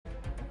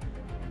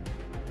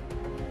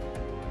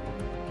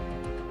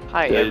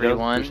Hi Yeah,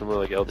 everyone,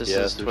 like this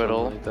is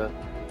Twidd1e. Like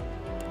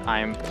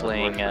I'm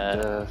playing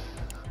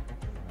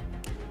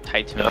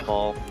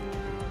Titanfall,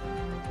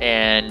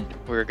 and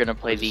we're gonna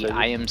play the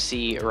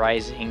IMC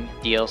Rising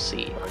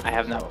DLC. I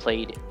have not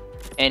played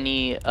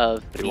any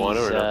of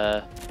these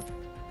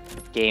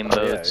game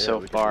modes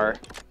so far,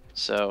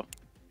 so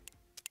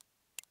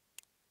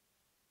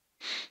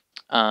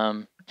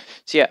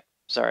yeah,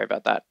 sorry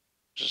about that.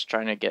 Just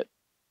trying to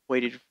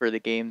waited for the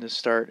game to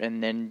start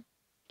and then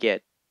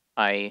get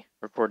my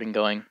recording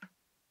going.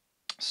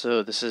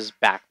 So this is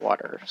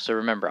Backwater. So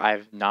remember,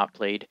 I've not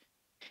played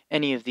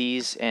any of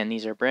these, and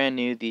these are brand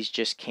new. These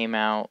just came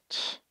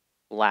out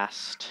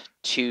last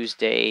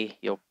Tuesday.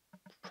 You'll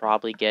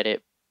probably get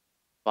it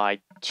by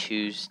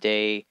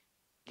Tuesday,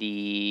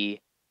 I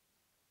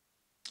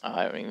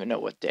don't even know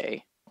what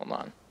day. Hold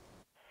on.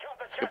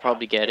 You'll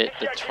probably get it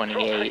the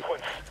 28th.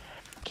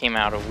 Came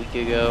out a week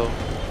ago,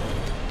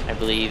 I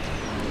believe.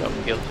 But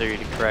feel free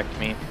to correct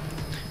me.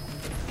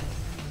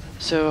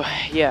 So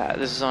yeah,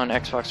 this is on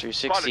Xbox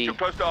 360.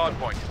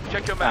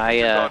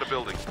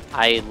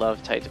 I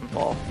love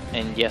Titanfall,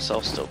 and yes,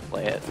 I'll still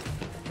play it.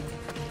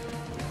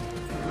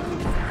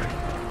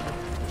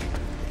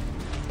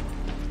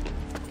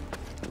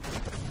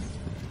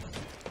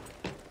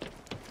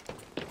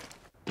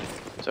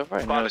 So far,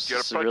 I noticed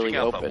this is really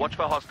open. Watch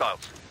for hostiles.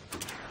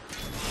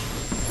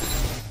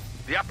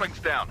 The uplink's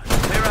down.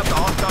 Clear out the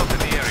hostiles in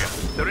the area.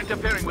 They're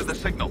interfering with the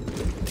signal.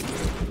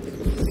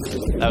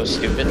 That was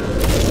stupid.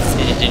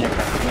 It didn't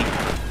affect me.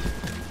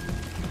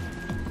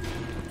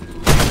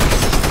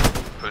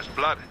 First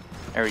blood.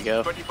 There we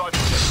go.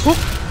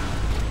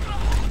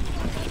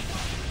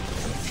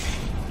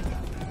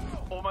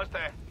 25%. Almost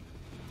there.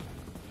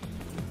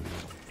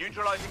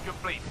 Neutralizing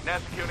complete. Now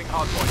securing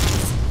hardpoint.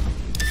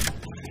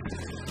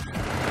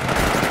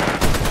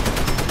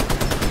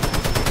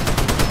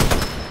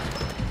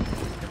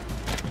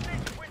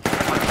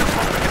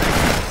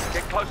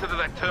 Get closer to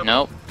that terminal.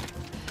 Nope.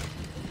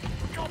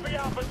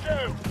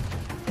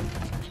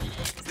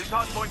 This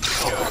hardpoint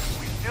secure.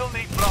 We still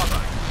need Bravo.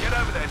 Get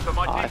over there so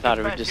my team I thought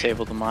it would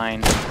disable the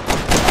mine.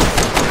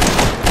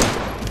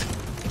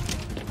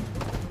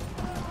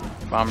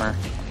 Bummer.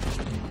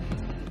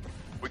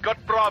 We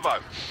got Bravo.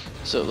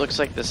 So it looks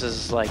like this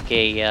is like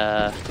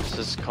a this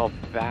is called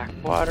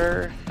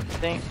Backwater, I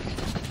think. I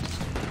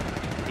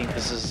think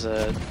this is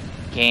a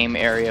game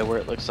area where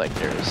it looks like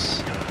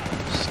there's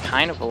just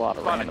kind of a lot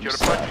of random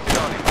stuff.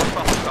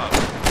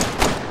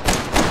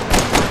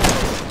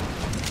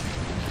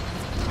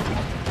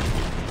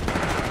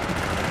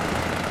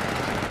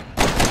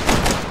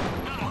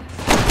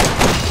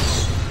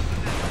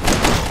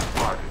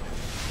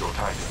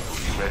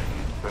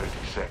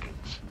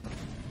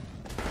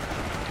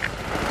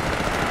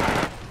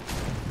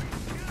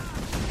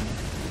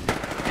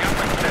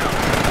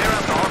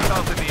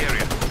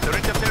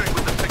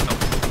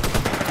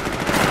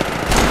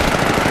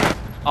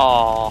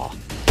 Oh,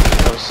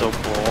 that was so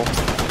cool.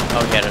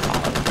 Oh, he had an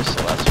Oliver, so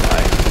that's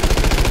why.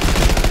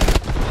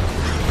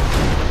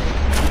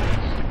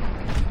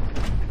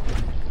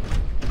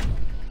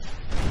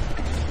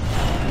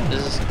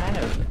 This is kind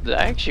of...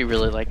 I actually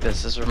really like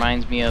this. This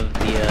reminds me of the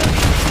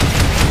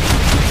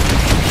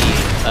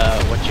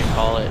what you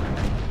call it?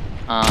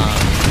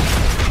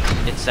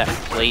 It's that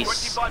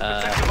place,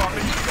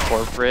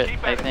 corporate,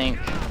 I think,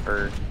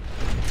 or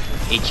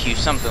HQ,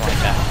 something like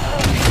that.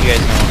 You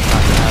guys know what I'm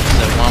talking about. It's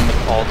the one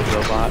with all the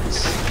robots.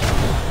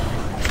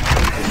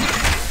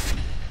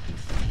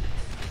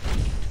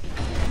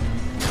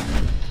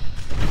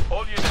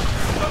 All units,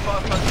 so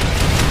far from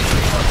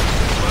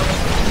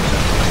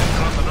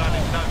the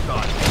running no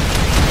side.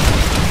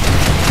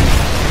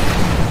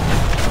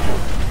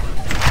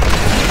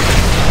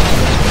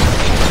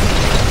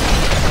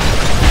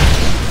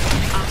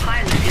 Our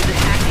pilot is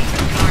attacking the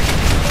target.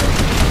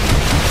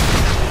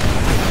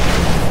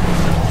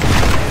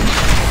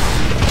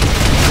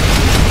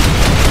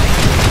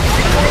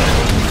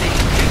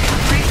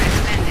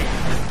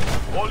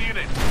 All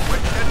units, we're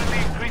steadily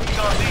increasing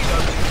our lead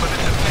openings for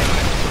this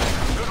assembly.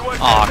 Good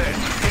work Aw, there.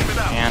 Keep it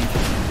up. man.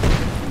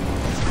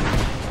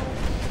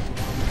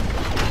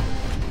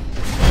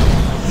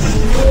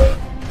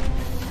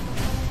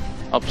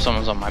 Oh,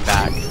 someone's on my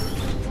back.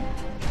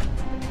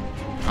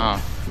 Oh,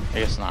 I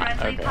guess not.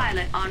 Friendly Okay.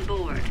 pilot on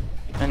board.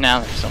 And now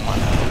there's someone.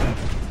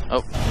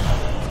 Oh.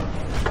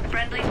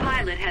 Friendly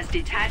pilot has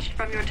detached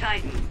from your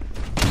Titan.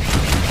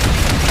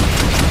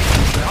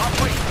 We're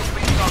halfway to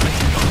completing our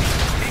mission.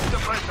 Keep the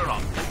pressure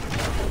on.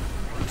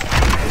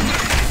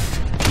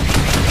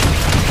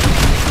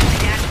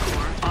 Gas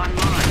core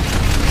online.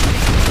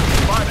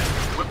 Pilot,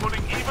 we're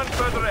pulling even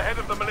further ahead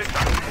of the militia.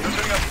 You're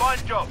doing a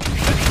fine job.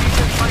 Let's keep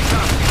this place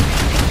up.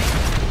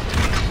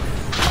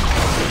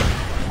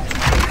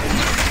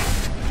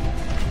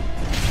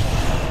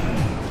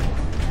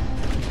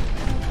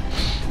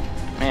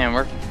 Man,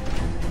 we're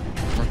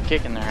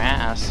kicking their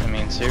ass. I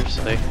mean,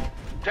 seriously.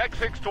 Tech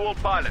 6 to all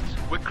pilots.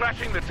 We're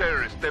crashing the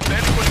terrorists. They're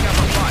barely putting up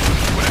a fight.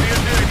 Whatever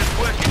you're doing is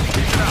working.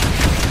 Keep it up.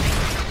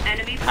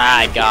 Enemy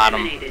I got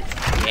him. eliminated.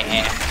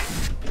 Yeah.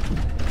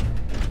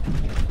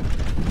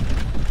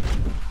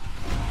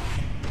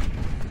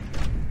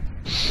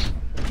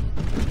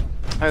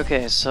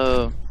 Okay,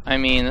 so I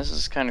mean, this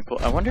is kind of cool.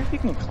 I wonder if you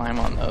can climb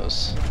on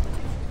those.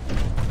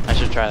 I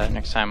should try that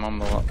next time.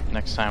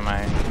 Next time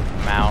I'm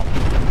out.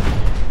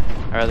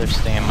 I'd rather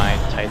stay in my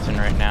Titan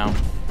right now.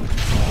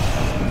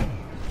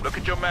 Look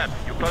at your map.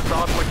 You're close to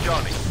Hardpoint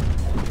Charlie.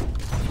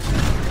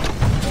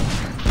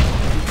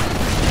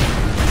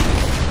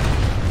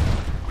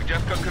 We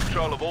just got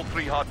control of all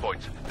 3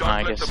 hardpoints.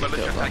 Don't let the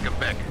militia take them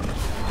back.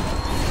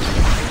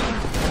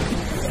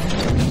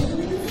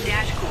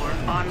 Dash core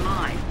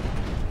online.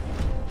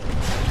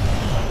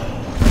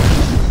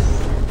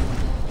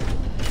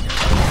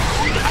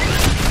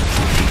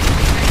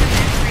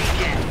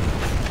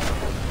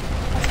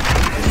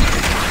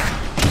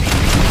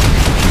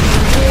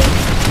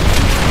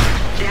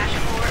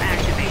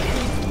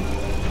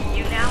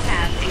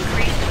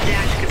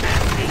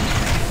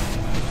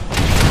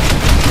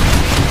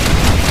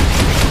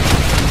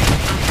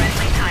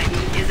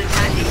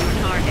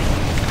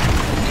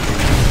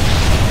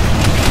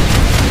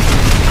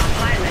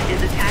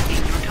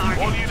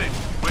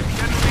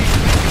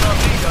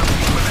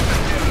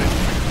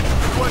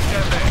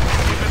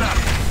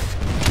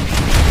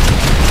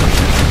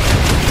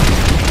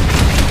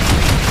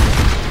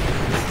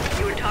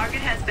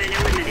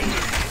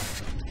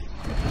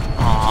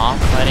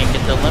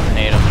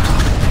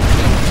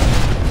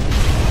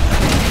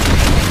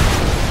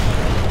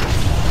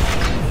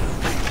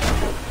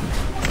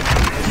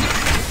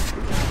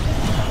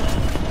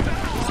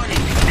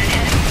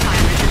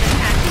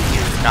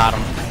 Got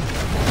him.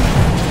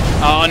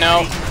 Oh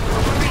no.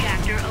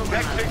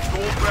 Tactics to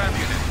all ground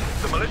units.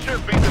 The militia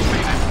have been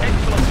defeated.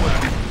 Excellent work.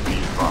 Be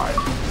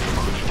advised, the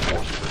militia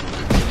forces have been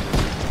defeated.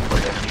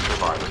 But enemy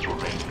survivors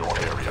remain in your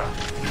area.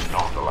 Do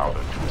not allow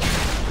them to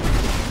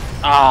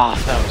escape. Ah,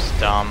 that was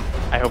dumb.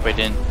 I hope I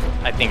didn't.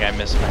 I think I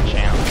missed my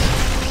chance.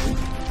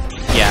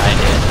 Yeah, I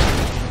did.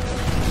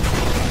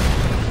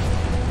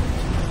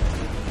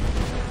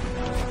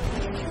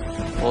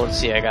 Well, let's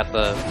see. I got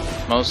the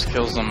most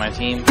kills on my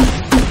team.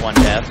 1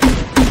 death.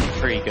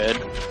 Pretty good.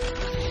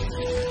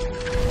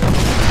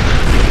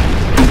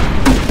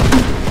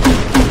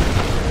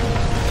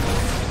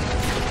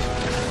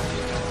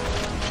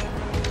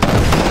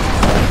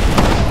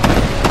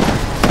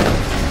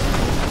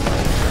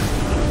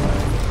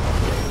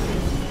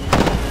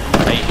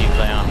 I usually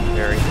play on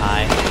very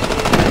high.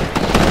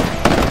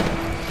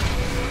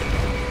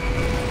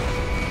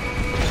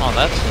 Oh,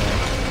 that's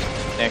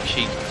good.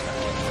 Actually,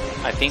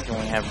 I think I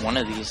only had 1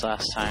 of these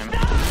last time.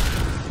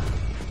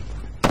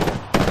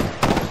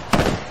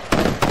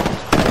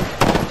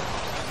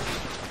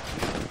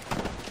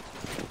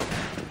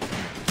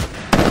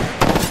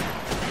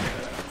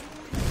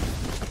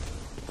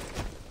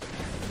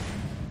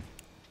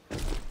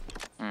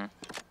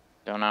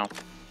 Don't know.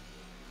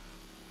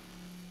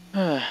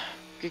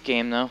 Good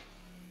game though.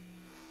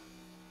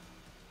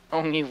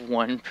 Only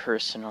 1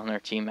 person on their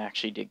team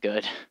actually did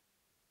good.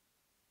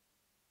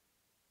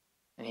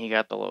 And he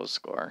got the low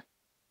score.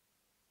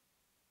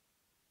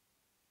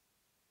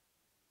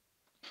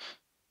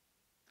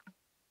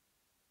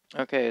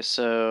 Okay,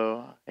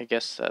 so I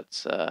guess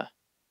that's about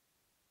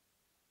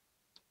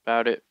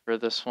it for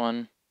this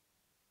one.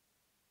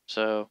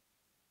 So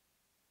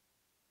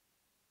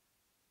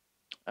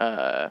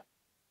I'll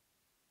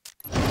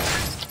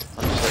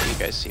just let you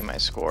guys see my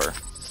score.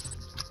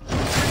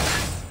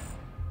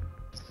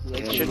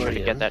 I should try to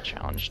get that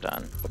challenge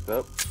done. What's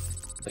up?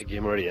 That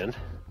game already end?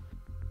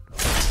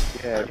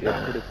 Yeah,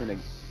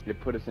 it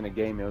put us in a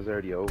game. It was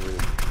already over.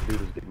 The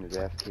dude was getting his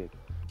ass kicked.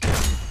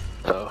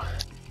 Oh.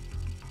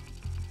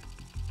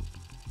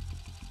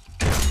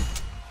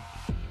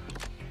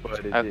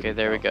 But it Okay, didn't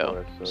there we count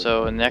go. for us,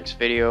 So in the next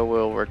video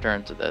we'll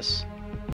return to this.